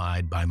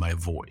identified by my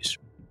voice.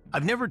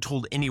 I've never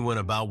told anyone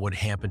about what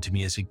happened to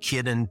me as a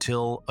kid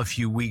until a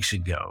few weeks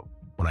ago,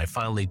 when I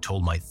finally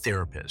told my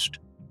therapist.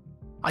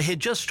 I had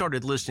just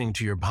started listening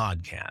to your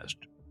podcast.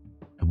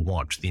 I've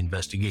watched the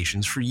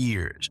investigations for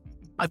years.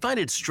 I find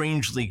it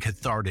strangely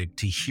cathartic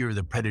to hear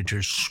the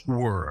predators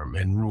squirm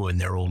and ruin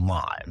their own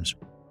lives.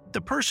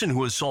 The person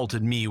who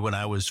assaulted me when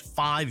I was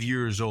 5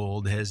 years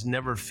old has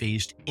never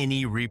faced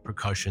any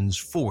repercussions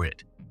for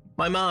it.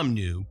 My mom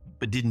knew,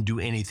 but didn't do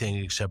anything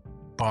except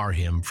bar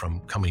him from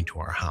coming to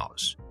our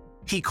house.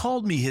 He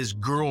called me his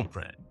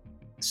girlfriend,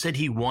 said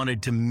he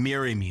wanted to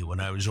marry me when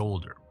I was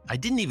older. I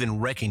didn't even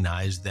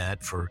recognize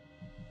that for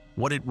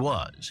what it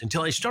was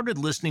until I started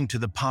listening to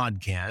the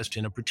podcast,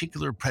 and a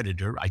particular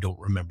predator, I don't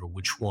remember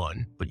which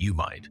one, but you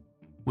might,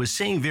 was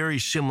saying very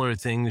similar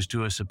things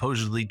to a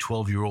supposedly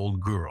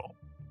 12-year-old girl.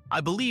 I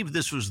believe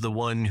this was the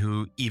one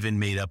who even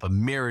made up a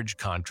marriage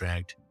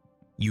contract.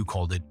 You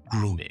called it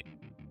grooming.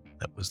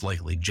 That was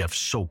likely Jeff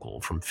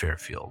Sokol from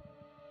Fairfield.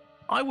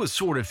 I was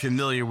sort of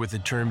familiar with the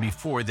term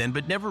before then,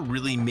 but never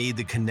really made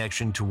the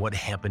connection to what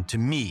happened to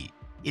me.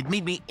 It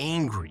made me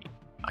angry.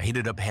 I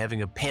ended up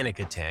having a panic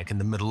attack in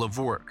the middle of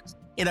work,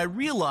 and I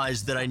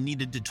realized that I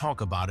needed to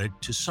talk about it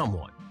to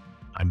someone.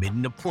 I made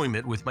an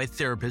appointment with my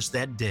therapist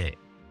that day.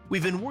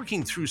 We've been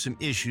working through some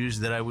issues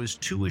that I was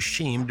too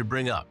ashamed to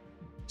bring up.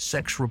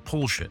 Sex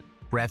repulsion,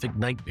 graphic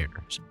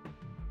nightmares.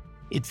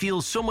 It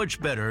feels so much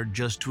better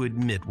just to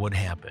admit what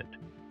happened.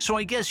 So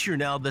I guess you're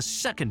now the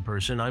second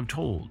person I've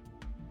told.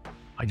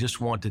 I just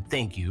want to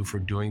thank you for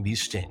doing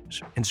these stings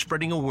and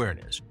spreading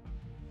awareness.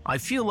 I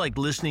feel like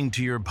listening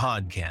to your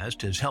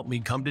podcast has helped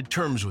me come to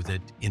terms with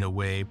it in a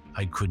way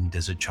I couldn't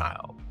as a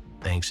child.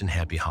 Thanks and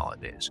happy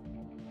holidays.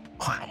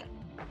 Wow.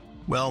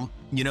 Well,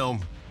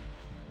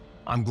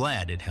 I'm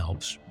glad it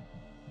helps.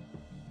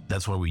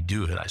 That's why we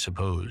do it, I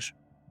suppose.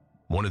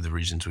 One of the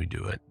reasons we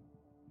do it.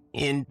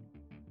 And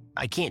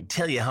I can't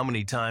tell you how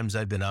many times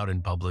I've been out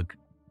in public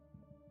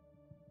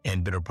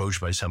and been approached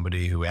by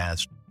somebody who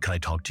asked, "Can I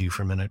talk to you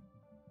for a minute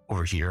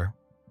over here?"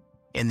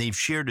 And they've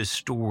shared a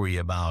story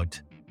about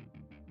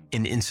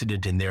an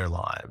incident in their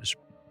lives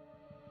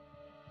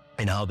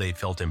and how they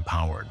felt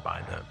empowered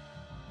by the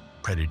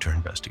predator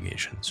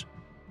investigations.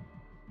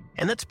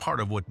 And that's part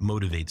of what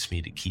motivates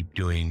me to keep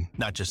doing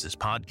not just this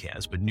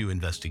podcast, but new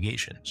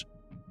investigations.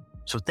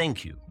 So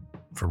thank you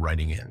for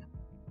writing in.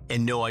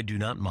 And no, I do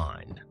not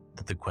mind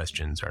that the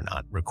questions are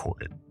not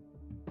recorded.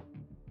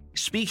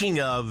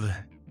 Speaking of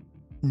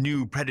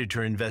new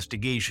predator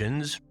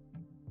investigations,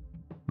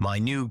 my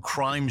new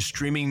crime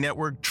streaming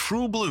network,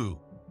 True Blue,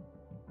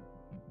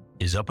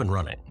 is up and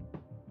running.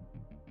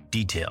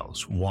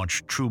 Details,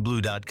 watch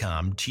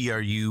trueblue.com,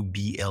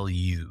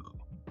 TRUBLU.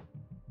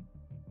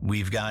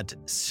 We've got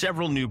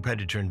several new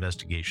predator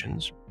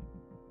investigations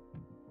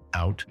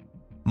out,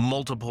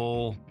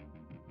 multiple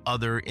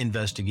other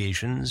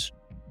investigations,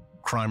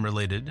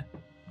 crime-related,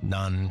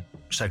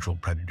 non-sexual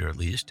predator at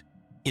least,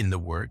 in the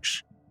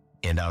works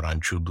and out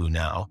on True Blue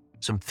now.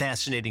 Some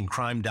fascinating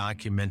crime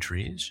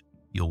documentaries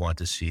you'll want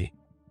to see.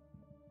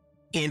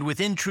 And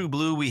within True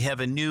Blue, we have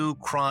a new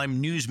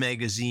crime news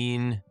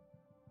magazine,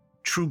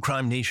 True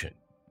Crime Nation,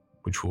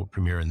 which will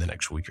premiere in the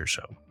next week or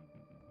so.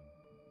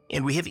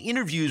 And we have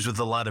interviews with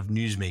a lot of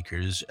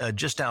newsmakers.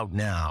 Just out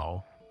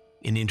now,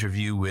 an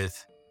interview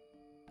with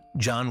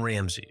John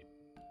Ramsey,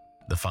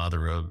 the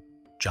father of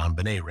John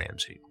Benet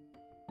Ramsey,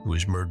 who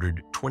was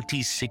murdered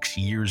 26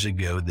 years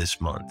ago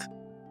this month.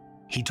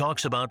 He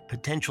talks about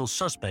potential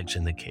suspects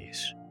in the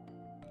case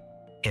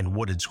and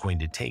what it's going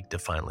to take to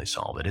finally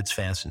solve it. It's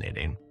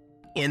fascinating.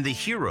 And the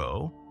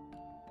hero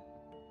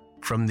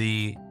from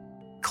the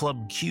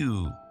Club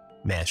Q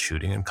mass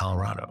shooting in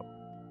Colorado,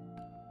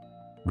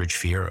 Rich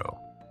Fierro,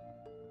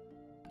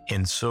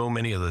 and so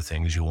many other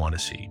things you'll want to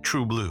see.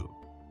 True Blue,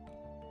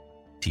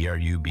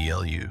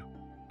 TRUBLU.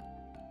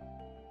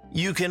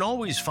 You can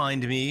always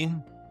find me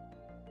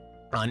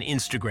on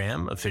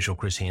Instagram, official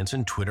Chris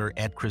Hansen, Twitter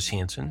 @Chris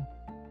Hansen,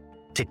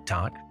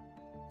 TikTok,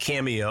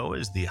 Cameo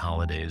as the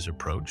holidays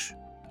approach,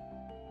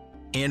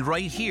 and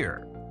right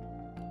here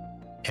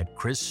at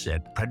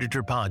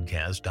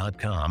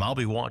Chris@PredatorPodcast.com. I'll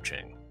be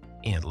watching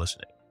and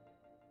listening.